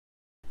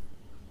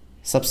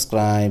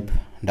Subscribe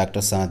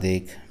Dr.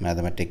 Sadik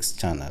Mathematics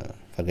channel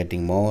for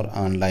getting more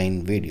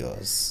online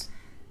videos.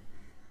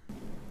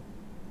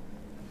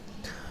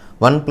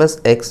 1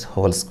 plus x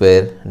whole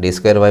square d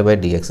square y by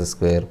dx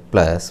square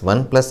plus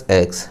 1 plus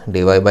x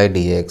dy by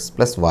dx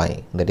plus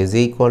y, that is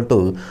equal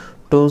to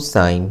 2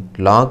 sine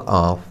log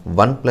of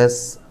 1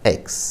 plus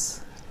x.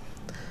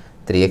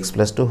 3x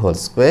plus 2 whole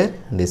square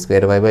d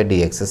square y by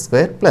dx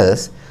square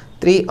plus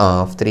 3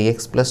 of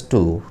 3x plus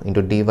 2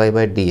 into dy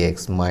by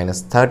dx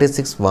minus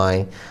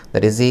 36y,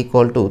 that is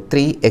equal to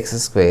 3x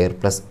square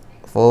plus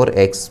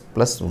 4x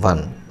plus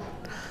 1.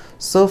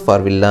 So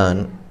far we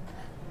learn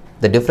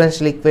the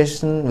differential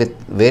equation with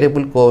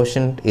variable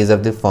quotient is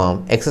of the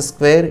form x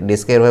square d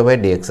square y by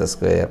dx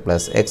square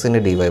plus x into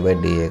dy by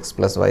dx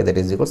plus y, that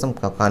is equal to some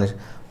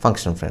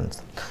function,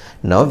 friends.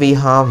 Now we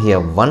have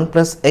here 1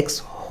 plus x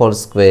whole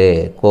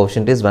square,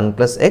 quotient is 1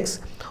 plus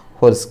x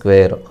whole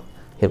square,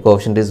 here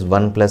quotient is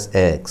 1 plus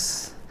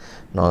x.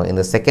 Now in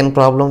the second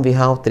problem we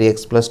have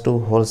 3x plus 2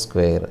 whole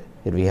square,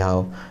 here we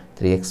have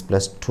 3x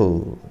plus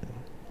 2.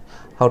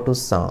 How to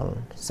solve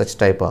such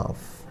type of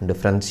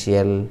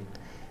differential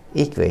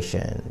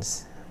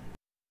equations?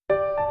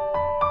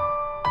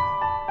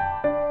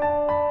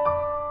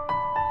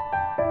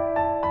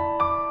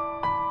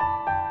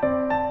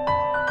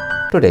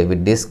 Today we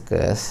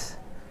discuss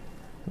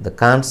the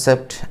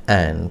concept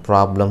and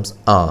problems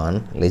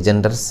on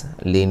Legendre's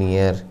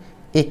linear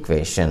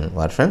equation.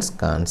 What, friends?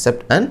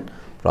 Concept and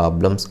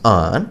problems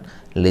on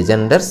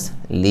Legendre's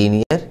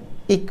linear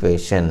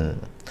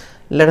equation.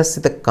 Let us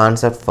see the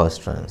concept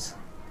first, friends.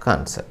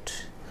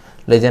 Concept: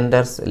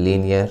 Legendre's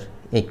linear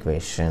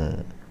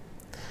equation,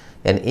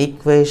 an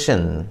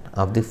equation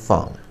of the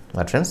form.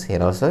 What, friends?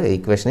 Here also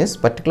equation is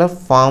particular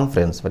form,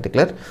 friends,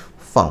 particular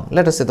form.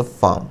 Let us see the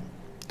form: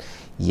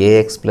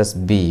 ax plus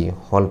b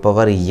whole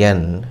power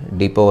n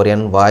d power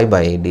n y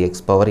by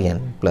dx power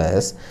n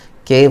plus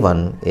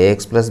k1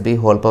 ax plus b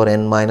whole power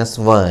n minus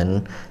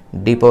 1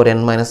 d power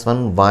n minus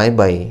 1 y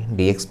by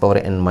dx power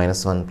n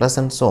minus 1 plus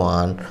and so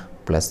on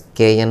plus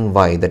kn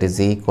y, that is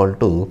equal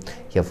to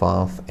f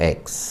of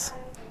x.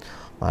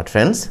 What,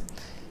 friends?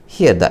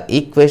 Here the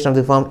equation of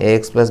the form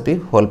ax plus b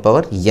whole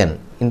power n.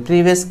 In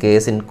previous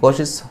case, in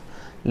Cauchy's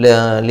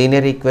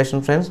linear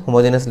equation, friends,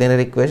 homogeneous linear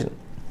equation,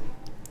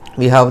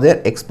 we have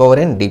there x power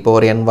n d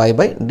power n y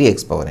by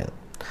dx power n.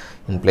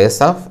 In place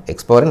of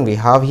x power n we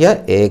have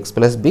here ax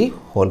plus b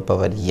whole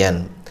power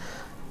n.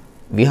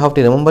 We have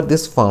to remember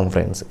this form,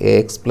 friends,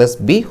 ax plus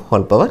b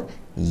whole power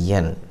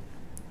n.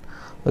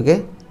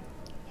 Okay.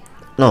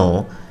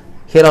 Now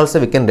here also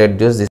we can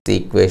reduce this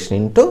equation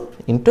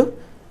into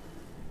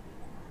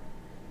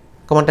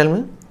come on, tell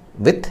me,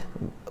 with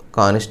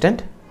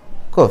constant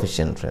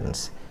coefficient,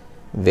 friends,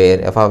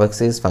 where f of x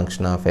is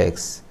function of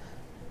x.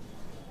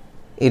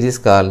 It is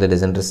called the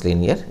Legendre's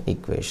linear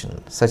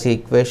equation. Such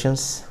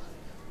equations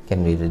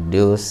can be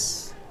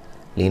reduced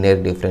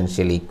linear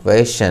differential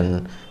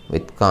equation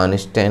with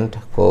constant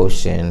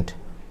quotient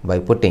by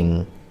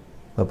putting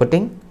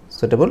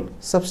suitable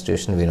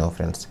substitution, we know,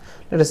 friends.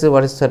 Let us see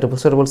what is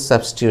suitable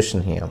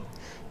substitution here.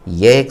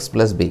 Ax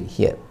plus b,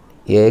 here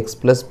ax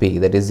plus b,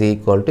 that is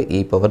equal to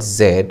e power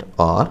z,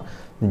 or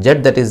z,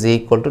 that is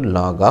equal to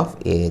log of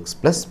ax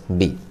plus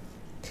b.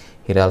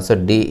 Here also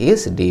d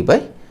is d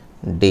by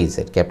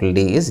dz, capital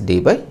D is d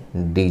by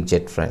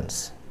dz,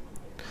 friends.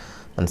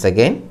 Once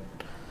again,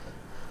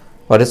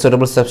 what is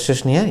suitable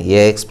substitution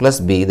here? Ax plus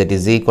b, that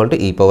is equal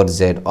to e power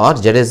z, or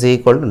z is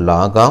equal to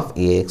log of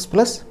ax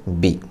plus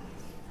b.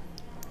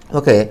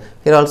 Okay,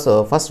 here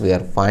also first we are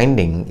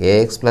finding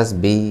ax plus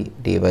b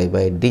dy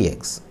by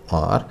dx,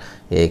 or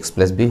ax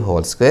plus b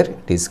whole square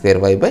d square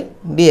y by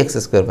dx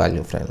square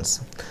value,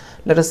 friends.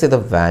 Let us see the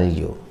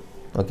value.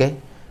 Okay,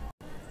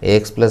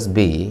 ax plus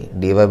b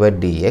dy by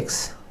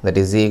dx, that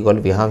is equal,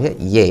 we have here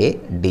a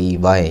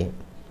dy.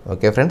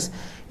 Okay, friends,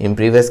 in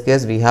previous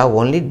case we have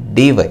only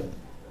dy,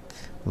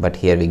 but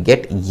here we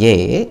get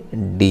a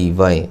dy.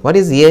 What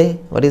is a?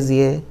 What is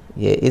a?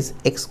 A is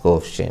x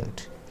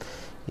coefficient.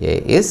 A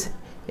is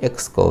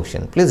x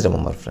coefficient. Please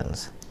remember,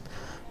 friends.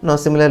 Now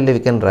similarly we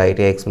can write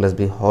ax plus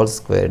b whole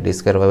square d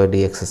square y by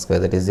dx square,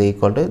 that is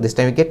equal to, this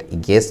time we get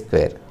a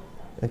square.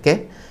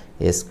 Okay,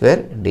 a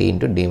square d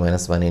into d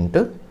minus 1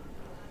 into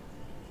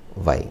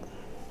y.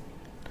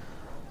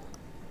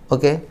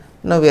 Okay,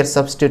 now we are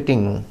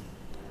substituting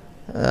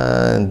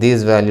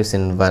these values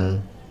in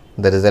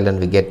the result, and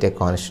we get a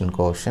constant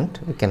quotient.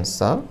 We can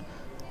solve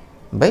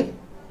by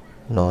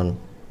known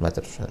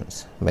method,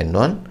 friends, by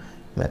known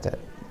method.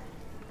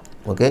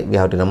 Okay, we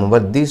have to remember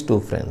these two,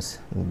 friends,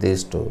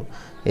 these two,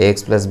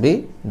 ax plus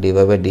b dy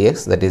by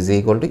dx, that is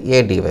equal to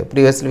a dy.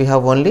 Previously we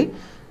have only,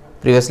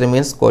 previously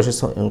means Cauchy's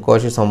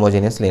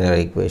homogeneous linear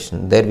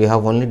equation, there we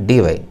have only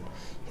dy.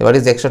 What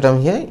is the extra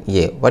term here?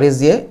 A. What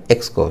is a?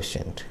 X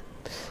coefficient.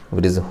 If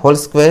it is a whole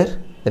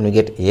square, then we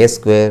get a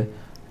square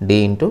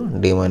d into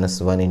d minus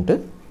 1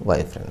 into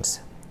y,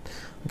 friends.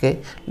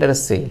 Okay, let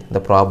us see the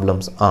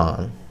problems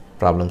on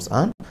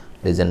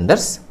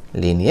Legendre's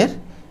linear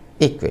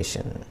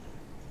equation.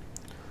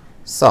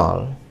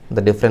 Solve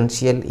the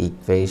differential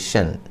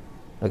equation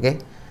Okay,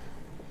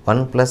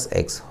 1 plus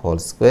x whole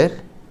square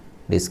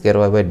d square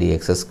y by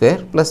dx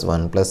square plus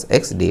 1 plus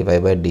x dy by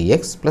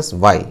dx plus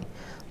y,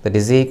 that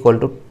is equal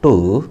to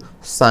 2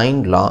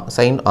 sine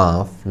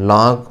of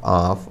log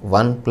of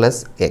 1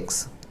 plus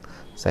x,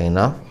 sine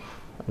of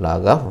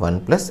log of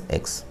 1 plus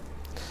x.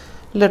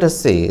 Let us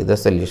see the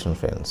solution,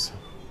 friends.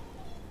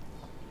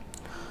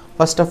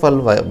 First of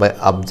all, by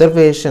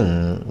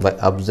observation, what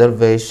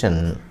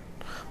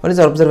is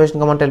the observation?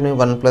 Come on, tell me.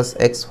 1 plus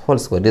x whole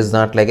square. It is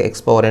not like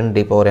x power n,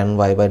 d power n,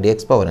 y by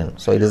dx power n.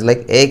 So it is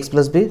like ax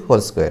plus b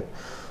whole square.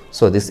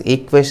 So this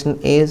equation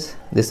is,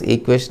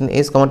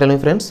 come on, tell me,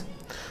 friends,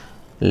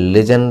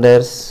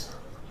 Legendre's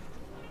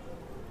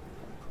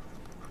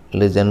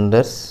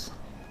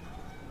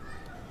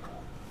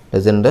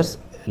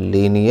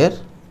linear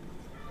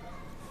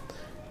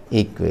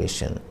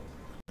equation.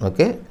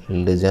 Okay,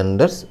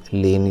 Legendre's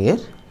linear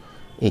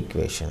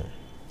equation.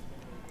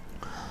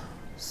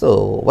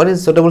 So what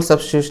is suitable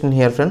substitution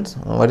here, friends?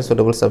 What is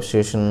suitable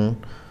substitution?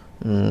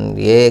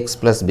 Ax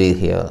plus b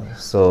here.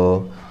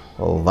 So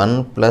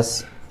 1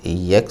 plus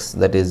x,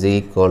 that is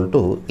equal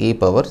to e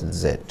power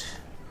z.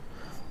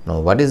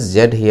 Now what is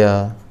z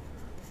here?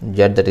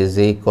 Z, that is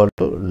equal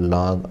to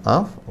log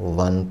of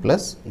 1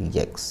 plus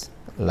x,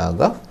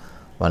 log of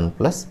 1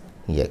 plus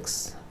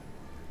x.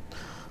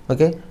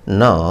 Okay,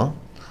 now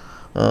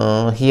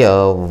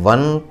here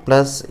 1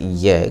 plus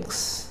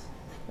x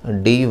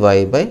dy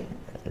by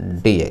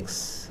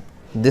dx,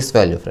 this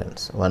value,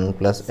 friends, 1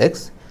 plus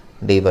x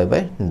dy by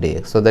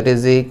dx. So that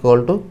is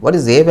equal to, what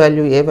is a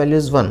value? A value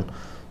is 1.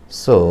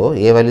 So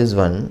a value is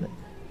 1,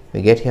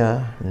 we get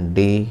here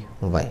dy.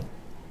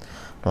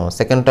 Now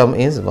second term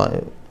is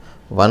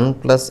 1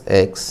 plus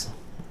x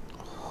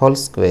whole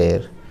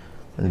square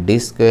d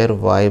square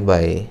y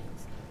by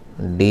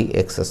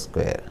dx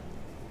square,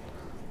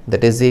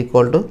 that is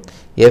equal to,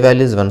 a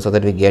value is 1, so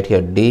that we get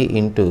here d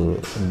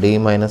into d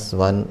minus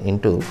 1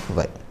 into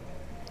y.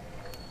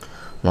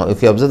 Now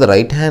if you observe the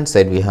right hand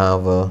side, we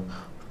have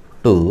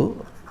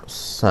 2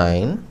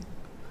 sine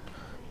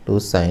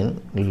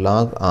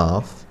log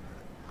of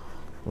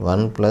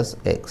 1 plus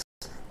x.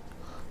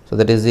 So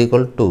that is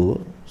equal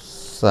to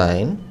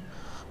sine,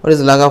 what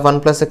is log of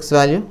 1 plus x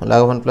value?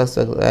 Log of 1 plus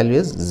x value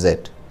is z.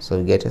 So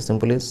we get here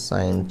simply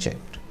sine z.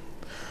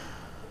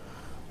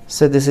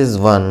 So this is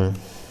 1.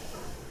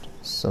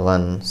 So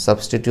 1,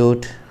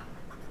 substitute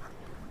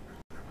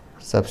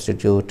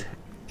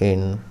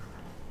in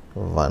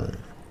 1,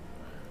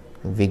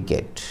 we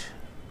get,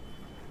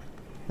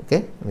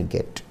 okay, we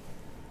get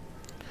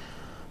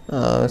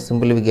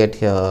simply we get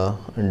here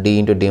d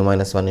into d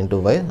minus 1 into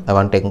y. I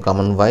want to take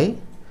common y,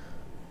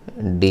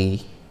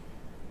 d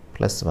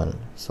plus 1.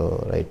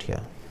 So right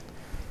here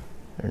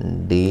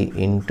d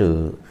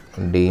into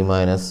d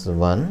minus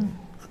 1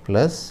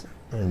 plus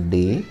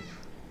d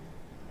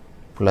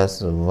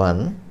plus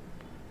 1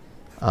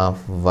 of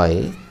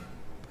y.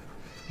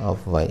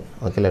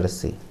 Okay, let us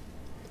see,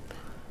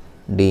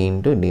 d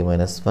into d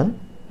minus 1,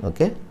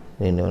 okay,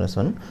 d into minus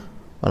 1,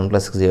 1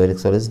 plus x dy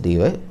is dy,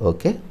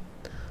 okay,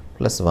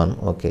 plus 1,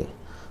 okay,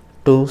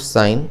 2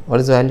 sine, what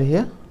is the value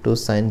here? 2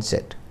 sine z,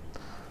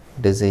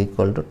 it is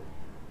equal to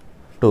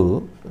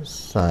 2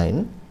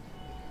 sine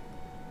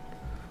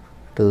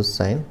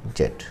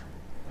z.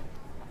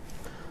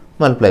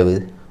 Multiply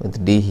with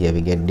d here,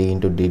 we get d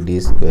into d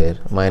square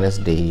minus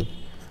d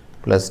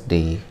plus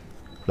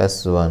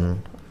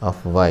 1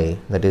 of y,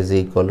 that is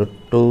equal to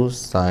 2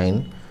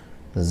 sine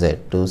z,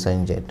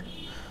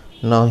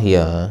 Now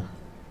here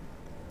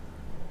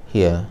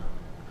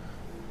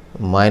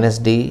minus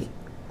d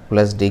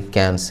plus d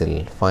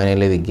cancel,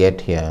 finally we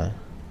get here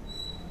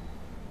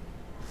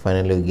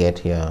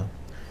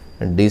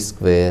d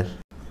square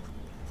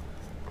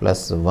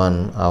plus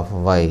 1 of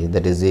y,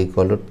 that is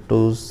equal to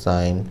 2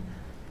 sine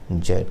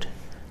z,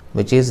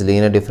 which is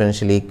linear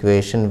differential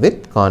equation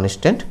with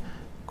constant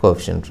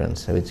coefficient,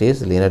 friends, which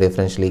is linear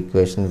differential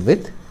equation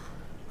with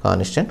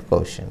constant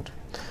coefficient.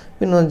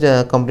 We know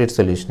the complete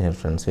solution here,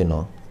 friends, we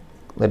know,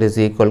 that is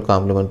equal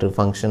complementary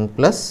function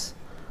plus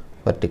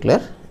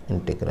particular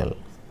integral.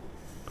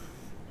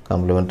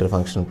 Complementary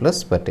function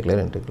plus particular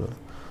integral.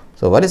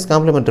 So what is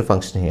complementary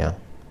function here?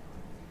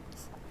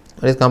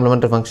 What is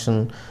complementary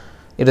function?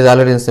 It is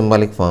already in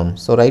symbolic form.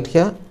 So right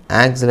here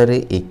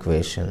auxiliary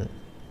equation.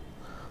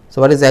 So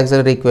what is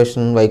auxiliary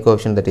equation? Y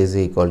coefficient, that is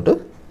equal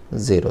to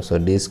 0. So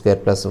d square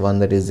plus 1,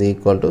 that is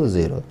equal to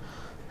 0.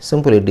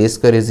 Simply d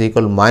square is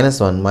equal to minus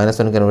 1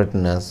 can be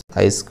written as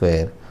I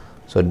square.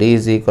 So d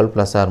is equal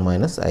plus or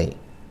minus I.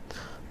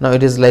 Now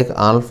it is like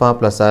alpha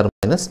plus or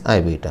minus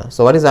I beta.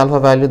 So what is alpha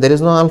value? There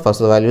is no alpha,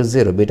 so the value is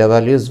 0. Beta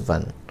value is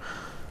 1.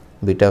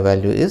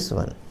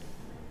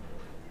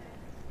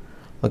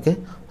 Okay.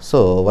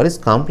 So what is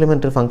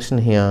complementary function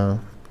here?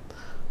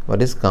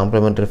 What is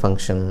complementary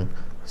function?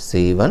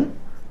 C1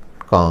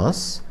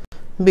 cos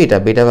beta.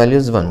 Beta value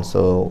is 1.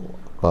 So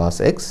cos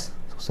x,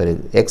 sorry,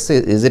 x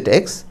is it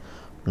x?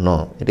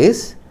 No, it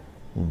is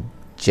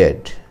z.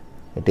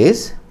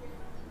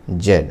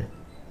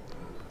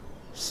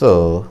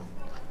 So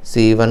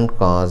C1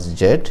 cos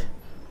z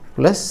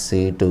plus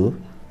C2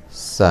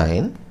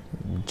 sine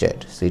z,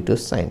 C2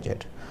 sine z.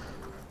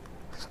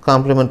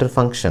 Complementary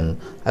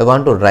function, I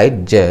want to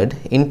write z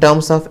in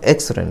terms of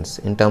x, friends,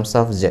 in terms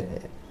of z,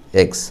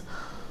 x.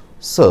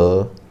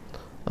 So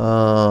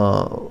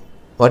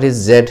what is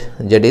z?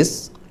 Z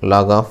is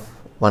log of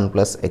 1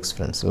 plus x,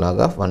 friends, log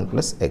of 1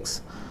 plus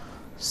x.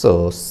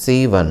 So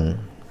C1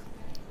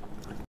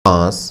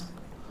 cos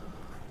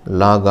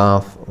log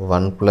of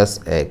 1 plus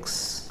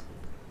x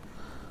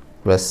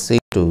plus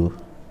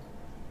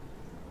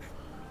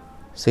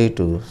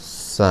C2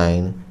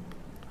 sine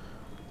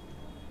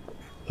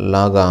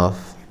log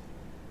of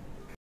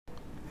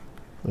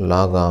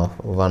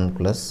 1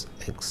 plus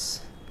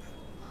x.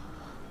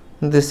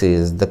 This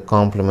is the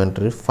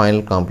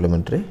final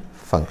complementary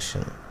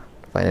function.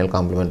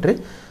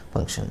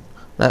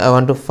 Now I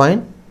want to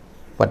find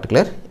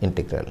particular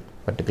integral.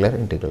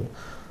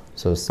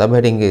 So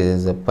subheading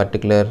is a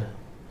particular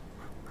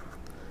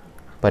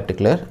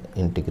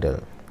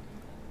integral.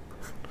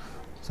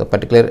 So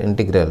particular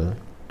integral,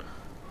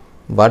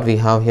 what we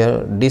have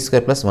here, d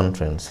square plus 1,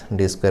 friends,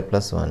 d square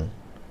plus 1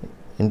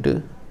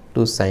 into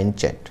 2 sine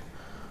z,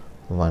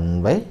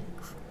 1 by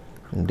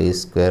d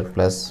square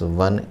plus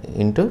 1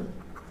 into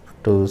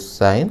 2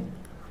 sine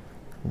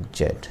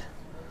z.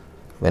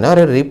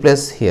 Whenever I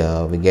replace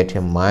here, we get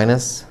here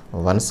minus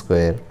 1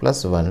 square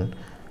plus 1,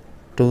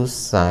 2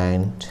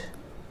 sine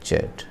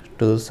z,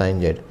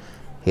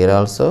 Here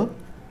also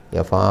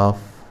f of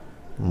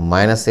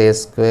minus a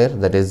square,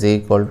 that is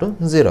equal to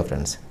 0,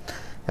 friends.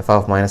 F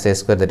of minus a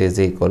square, that is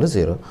equal to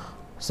 0.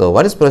 So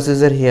what is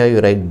procedure here? You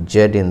write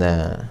z in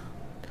the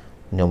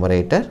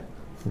numerator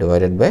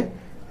divided by,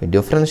 you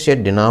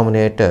differentiate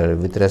denominator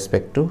with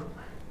respect to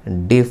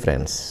d,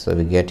 friends. So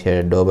we get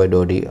here dou by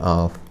dou d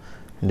of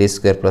d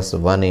square plus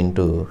 1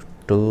 into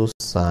 2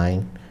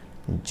 sine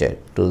z.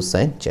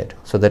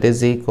 So that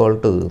is equal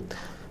to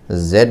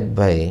z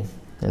by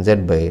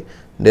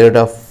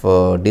derivative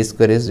of d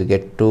square is, we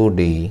get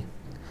 2d,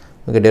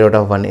 okay,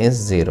 derivative of 1 is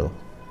 0.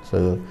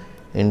 So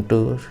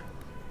into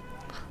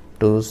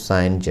 2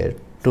 sine z,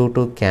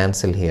 2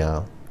 cancel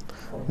here,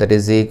 that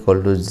is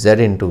equal to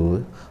z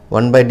into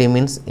 1 by d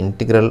means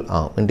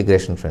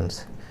integration,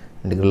 friends,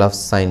 integral of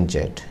sine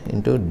z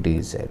into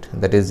dz,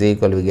 that is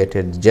equal, we get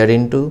here z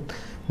into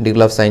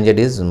integral of sine z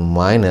is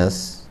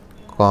minus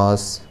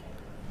cos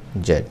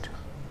z.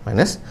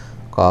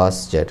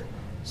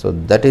 So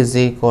that is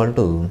equal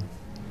to,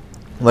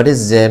 what is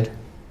z?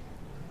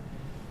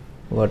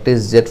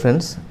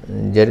 Friends?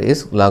 Z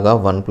is log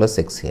of 1 plus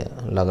x here,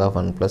 log of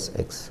 1 plus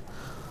x.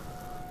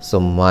 So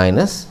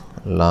minus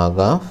log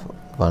of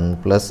 1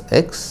 plus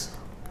x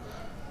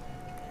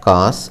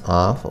cos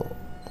of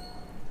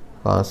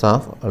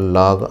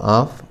log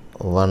of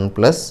 1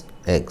 plus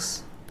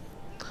x.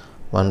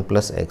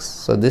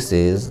 So this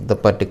is the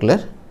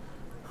particular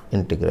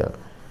integral.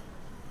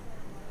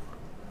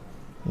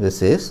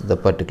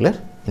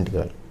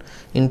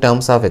 In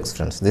terms of x,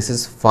 friends. This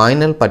is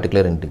final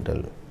particular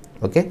integral.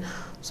 Okay.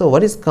 So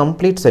what is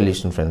complete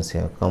solution, friends,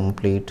 here?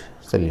 Complete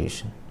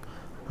solution.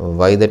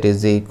 Y, that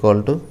is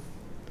equal to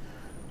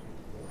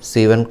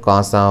C1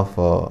 cos of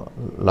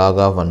log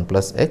of 1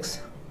 plus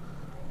x,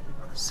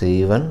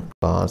 C1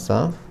 cos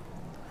of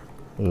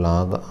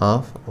log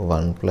of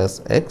 1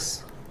 plus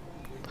x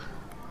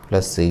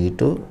plus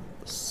C2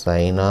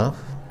 sin of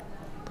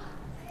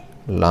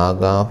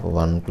log of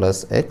 1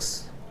 plus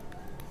x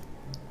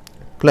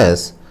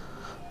plus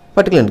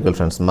particular integral,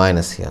 friends,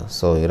 minus here.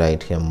 So you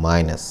write here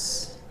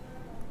minus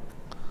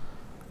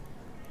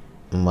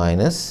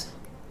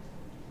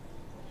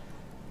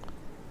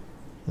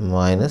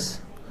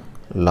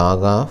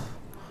log of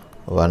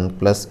 1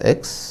 plus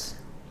x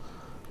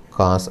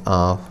cos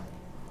of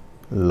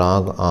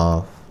log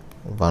of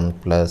 1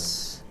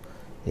 plus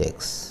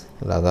x,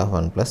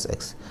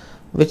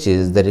 which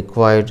is the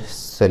required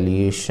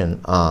solution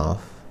of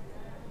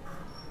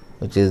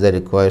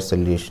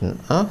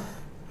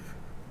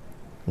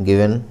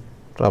given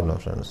problem,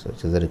 friends,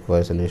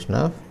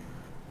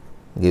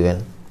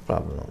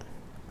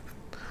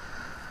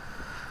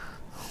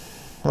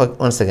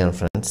 Once again,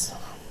 friends,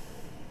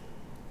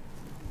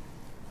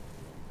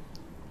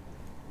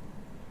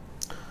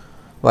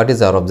 what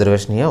is our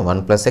observation here?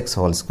 1 plus x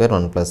whole square,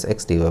 1 plus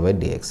x dy by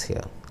dx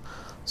here.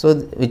 So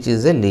which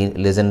is a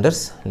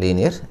Legendre's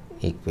linear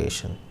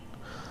equation.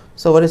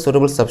 So what is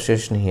suitable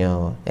substitution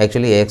here?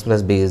 Actually ax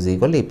plus b is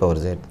equal to e power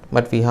z,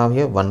 but we have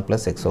here 1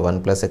 plus x, so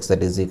 1 plus x,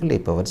 that is equal to e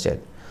power z.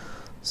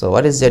 So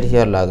what is z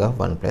here? Log of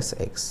 1 plus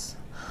x.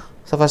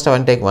 So first I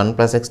want to take 1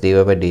 plus x dy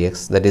by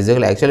dx, that is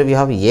equal, actually we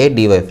have a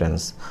dy,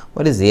 friends.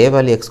 What is a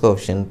value? X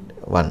coefficient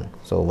 1,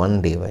 so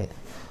 1 dy.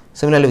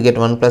 Similarly we get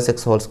 1 plus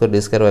x whole square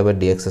d square y by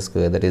dx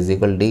square, that is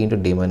equal to d into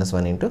d minus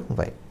 1 into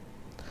y.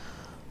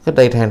 So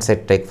right hand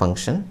side take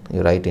function,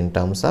 you write in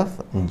terms of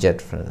z,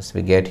 friends.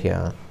 We get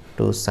here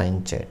 2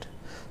 sine z.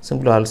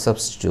 Simply all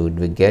substitute,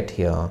 we get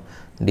here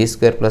d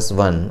square plus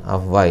 1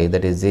 of y,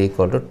 that is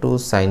equal to 2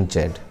 sine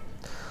z,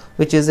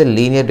 which is a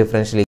linear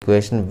differential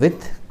equation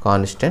with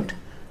constant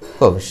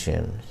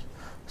coefficients.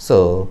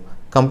 So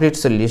Complete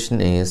solution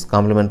is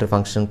complementary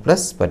function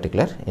plus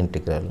particular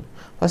integral.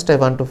 First I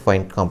want to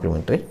find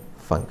complementary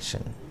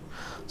function.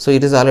 So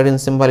it is already in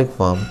symbolic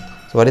form.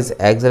 So what is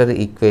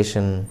auxiliary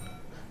equation?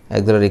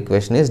 Auxiliary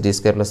equation is d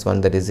square plus 1,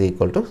 that is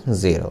equal to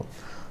 0.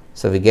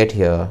 So we get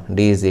here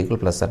d is equal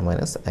plus or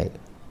minus I.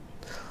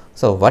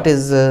 So what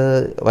is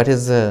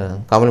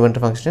complementary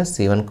function? Is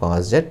c1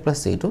 cos z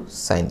plus c2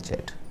 sin z.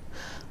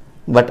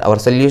 But our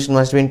solution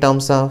must be in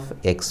terms of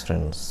x,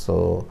 friends.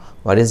 So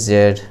what is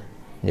z?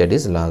 Z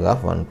is log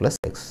of 1 plus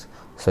x.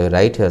 So you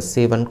write here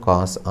c1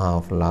 cos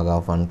of log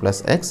of 1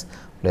 plus x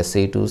plus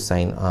c2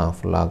 sin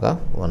of log of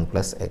 1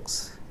 plus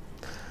x.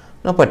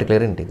 Now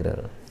particular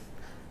integral.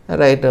 I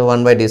write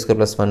 1 by d square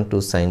plus 1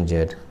 to sin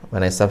z.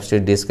 When I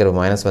substitute d square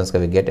minus 1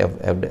 square, we get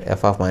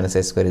f of minus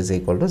x square is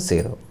equal to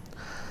 0.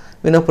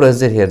 We now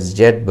proceed here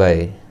z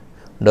by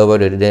dou by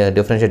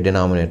differential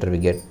denominator, we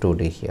get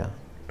 2d here,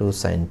 2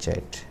 sin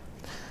z.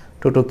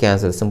 2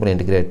 cancel, simple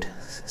integrate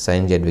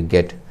sin z, we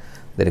get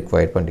the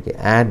required quantity.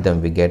 Add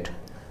them, we get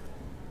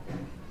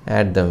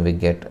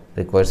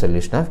required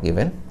solution of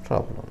given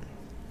problem.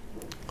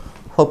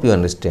 Hope you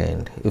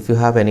understand. If you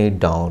have any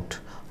doubt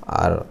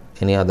or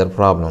any other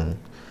problem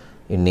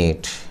you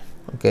need,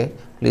 okay,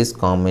 please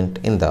comment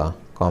in the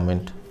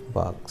comment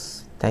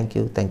box. Thank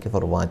you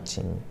for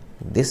watching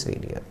this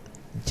video.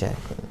 Jai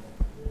Hind.